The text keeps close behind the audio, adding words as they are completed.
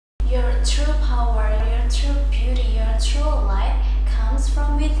Your true power, your true beauty, your true light comes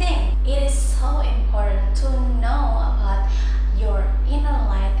from within. It is so important to know about your inner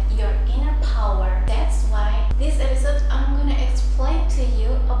light, your inner power. That's why this episode I'm gonna explain to you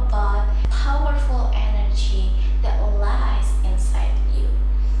about powerful energy that lies inside you.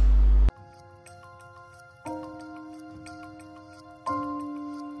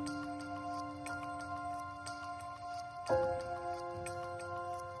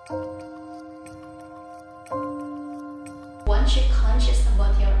 Once you're conscious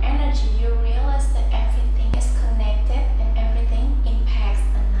about your energy, you realize that everything is connected and everything impacts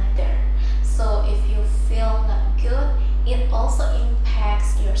another. So if you feel not good, it also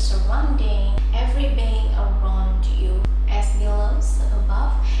impacts your surrounding, every being around you. As below, so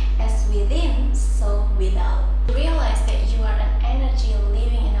above, as within, so without. Realize that you are an energy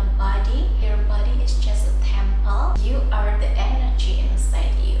living in a body. Your body is just a temple. You are the energy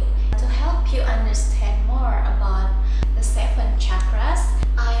inside you. To help you understand more about the 7 chakras,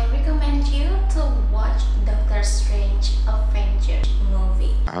 I recommend you to watch Doctor Strange Avengers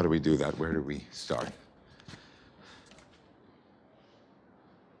movie. How do we do that? Where do we start?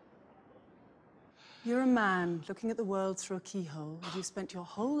 You're a man looking at the world through a keyhole, and you've spent your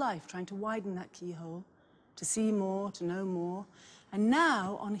whole life trying to widen that keyhole, to see more, to know more. And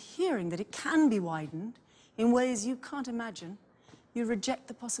now, on hearing that it can be widened in ways you can't imagine, you reject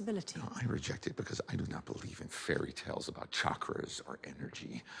the possibility. No, I reject it because I do not believe in fairy tales about chakras or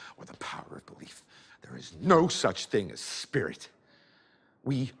energy or the power of belief. There is no such thing as spirit.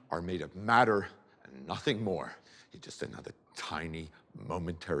 We are made of matter and nothing more. You're just another tiny,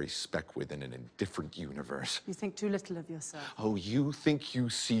 momentary speck within an indifferent universe. You think too little of yourself. Oh, you think you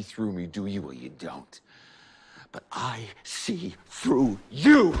see through me, do you? Well, you don't. But I see through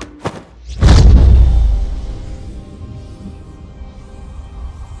you!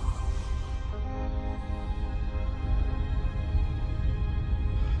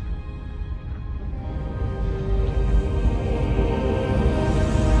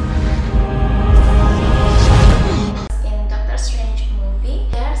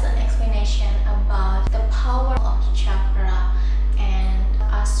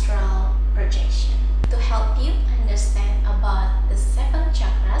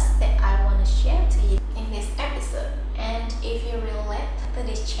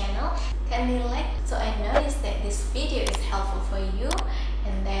 Kindly like so I notice that this video is helpful for you,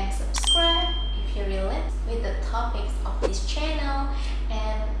 and then subscribe if you relate with the topics of this channel,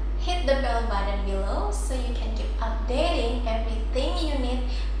 and hit the bell button below so you can keep updating everything you need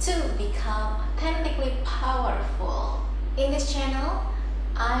to become authentically powerful. In this channel,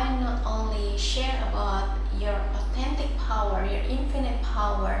 I not only share about your authentic power, your infinite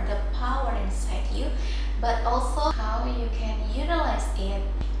power, the power inside you, but also how you can utilize it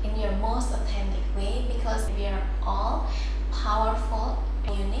in your most authentic way, because we are all powerful,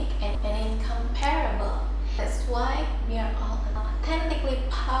 unique, and incomparable. That's why we are all authentically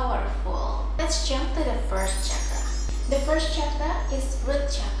powerful. Let's jump to the first chakra. The first chakra is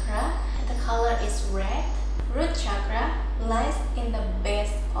root chakra. The color is red. Root chakra lies in the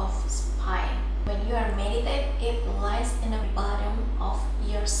base of spine. When you are meditating, it lies in the bottom of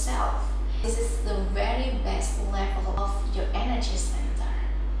yourself. This is the very best level of your energy center.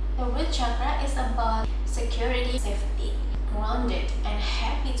 The root chakra is about security, safety, grounded, and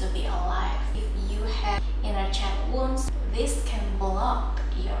happy to be alive. If you have inner child wounds, this can block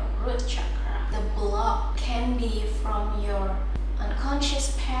your root chakra. The block can be from your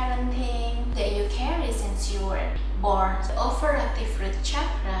unconscious parenting that you carry since you were born. The overactive root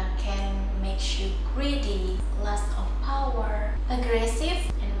chakra can make you greedy, lust of power, aggressive,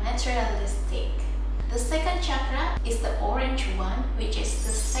 and materialistic. The second chakra is the orange one, which is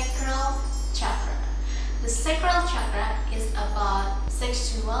the sacral chakra. The sacral chakra is about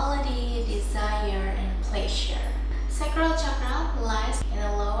sexuality, desire, and pleasure. Sacral chakra lies in the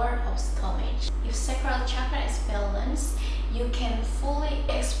lower of stomach. If sacral chakra is balanced, you can fully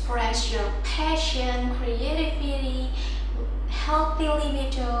express your passion, creativity, healthy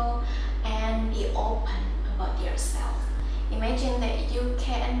libido, and be open about yourself. Imagine that you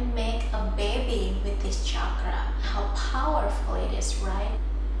can make a baby with this chakra. How powerful it is, right?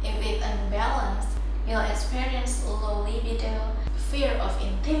 If it's unbalanced, you'll experience low libido, fear of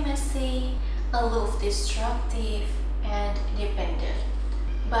intimacy, aloof, destructive, and dependent.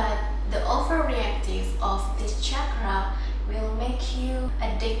 But the overreactive of this chakra will make you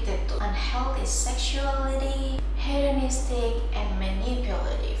addicted to unhealthy sexuality, hedonistic, and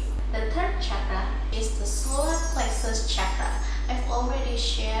manipulative. The third chakra is the solar plexus chakra. I've already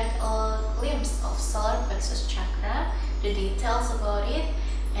shared a glimpse of solar plexus chakra, the details about it,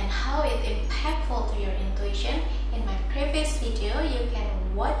 and how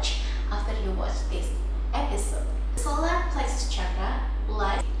watch after you watch this episode. The solar plexus chakra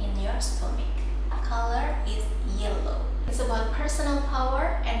lies in your stomach. The color is yellow. It's about personal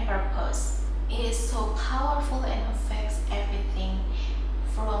power and purpose. It is so powerful and affects everything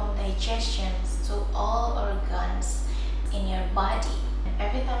from digestion to all organs in your body. And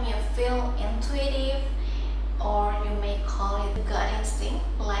every time you feel intuitive, or you may call it gut instinct,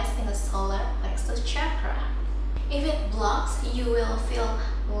 lies in the solar plexus chakra. If it blocks, you will feel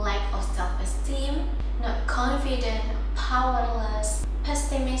lack of self-esteem, not confident, powerless,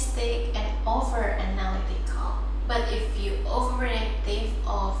 pessimistic, and over-analytical. But if you overactive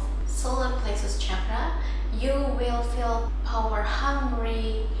of solar plexus chakra, you will feel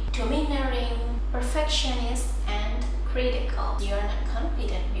power-hungry, domineering, perfectionist, and critical. You're not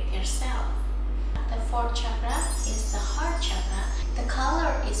confident with yourself. The fourth chakra is the heart chakra. The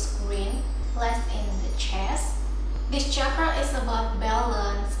color is green, lies in the chest. This chakra is about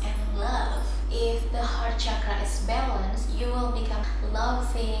balance and love. If the heart chakra is balanced, you will become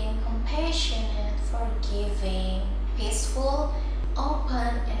loving, compassionate, forgiving, peaceful,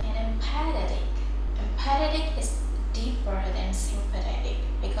 open, and empathetic. Empathetic is deeper than sympathetic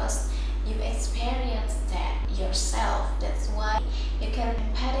because you experience that yourself. That's why you can be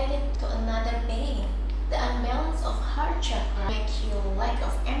empathetic to another being. The unbalance of heart chakra makes you lack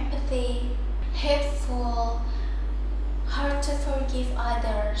of empathy, hateful, hard to forgive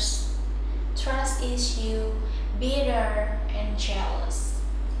others, trust issue, bitter, and jealous.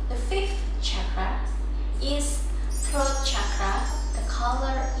 The fifth chakra is throat chakra. The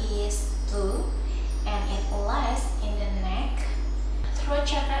color is blue and it lies in the neck. Throat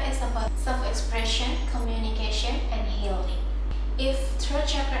chakra is about self-expression, communication, and healing. If throat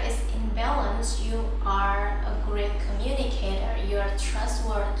chakra is imbalanced, you are a great communicator, you are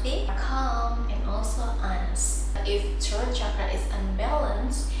trustworthy, calm, and also honest. If throat chakra is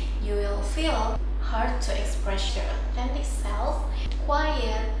unbalanced, you will feel hard to express your authentic self,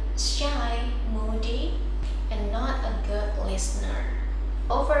 quiet, shy, moody, and not a good listener.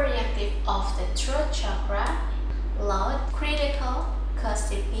 Overreactive of the throat chakra, loud, critical,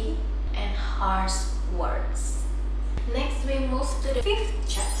 gossipy, and harsh words. Next, we move to the fifth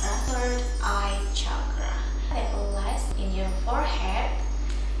chakra, third eye chakra. It lies in your forehead.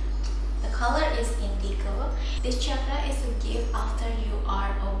 The color is indigo. This chakra is a gift after you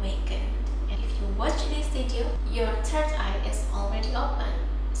are awakened. And if you watch this video, your third eye is already open.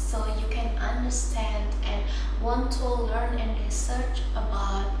 So you can understand and want to learn and research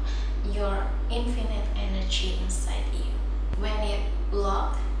about your infinite energy inside you. When it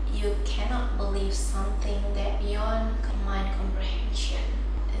blocked, you cannot believe something that beyond mind comprehension.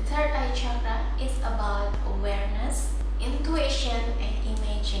 The third eye chakra is about awareness, intuition, and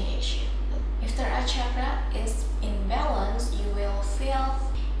imagination. If third eye chakra is in balance, you will feel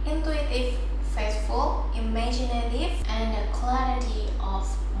intuitive, faithful, imaginative, and a clarity of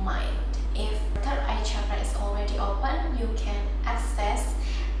mind. If third eye chakra is already open, you can access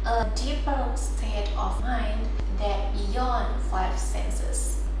a deeper state of mind that beyond five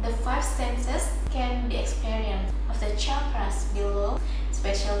senses. The five senses can be experienced of the chakras below,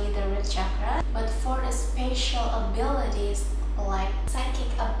 especially the root chakra, but for the special abilities like psychic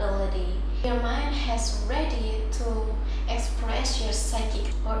ability, your mind has ready to express your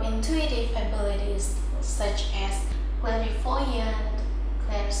psychic or intuitive abilities such as clairvoyant,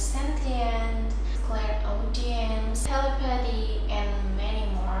 clairsentient, clairaudience, telepathy, and many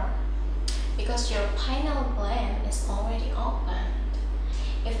more, because your pineal gland is already open.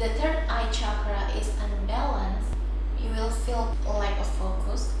 If the third eye chakra is unbalanced, you will feel lack of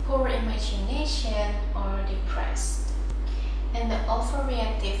focus, poor imagination, or depressed. And the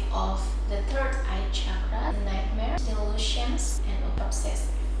overreactive of the third eye chakra, nightmares, delusions, and obsessive.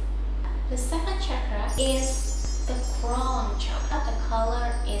 The second chakra is the crown chakra. The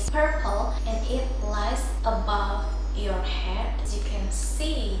color is purple and it lies above your head. As you can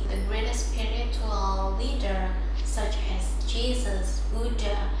see, the greatest spiritual leader such as Jesus,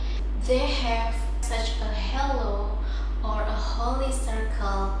 Buddha, they have such a halo or a holy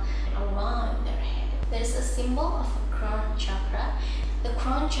circle around their head. There is a symbol of a crown chakra. The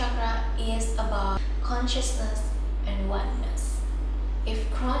crown chakra is about consciousness and oneness. If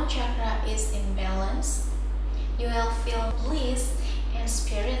crown chakra is in balance, you will feel bliss and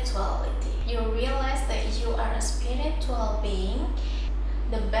spirituality. You realize that you are a spiritual being.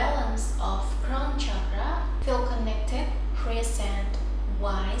 The balance of crown chakra, feel connected, present,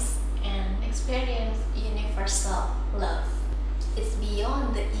 wise, and experience universal love. It's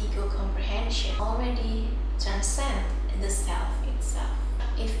beyond the ego comprehension, already transcend the self itself.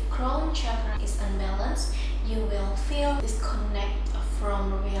 If crown chakra is unbalanced, you will feel disconnect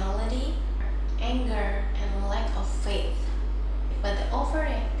from reality, anger, and lack of faith. But the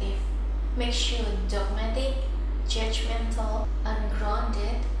overreactive makes you dogmatic, judgmental,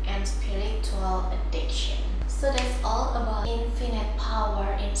 ungrounded, and spiritual addiction. So that's all about infinite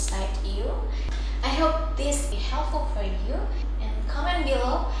power inside you. I hope this is helpful for you, and comment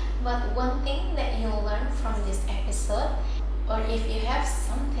below about one thing that you learned from this episode, or if you have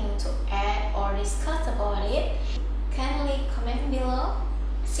something to add or discuss about it, kindly comment below.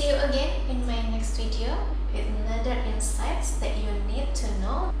 See you again in my next video with another insights that you need to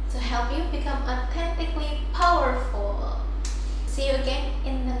know to help you become authentically powerful. See you again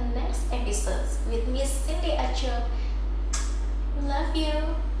in the next episodes with Miss Cindy Acho. Love you.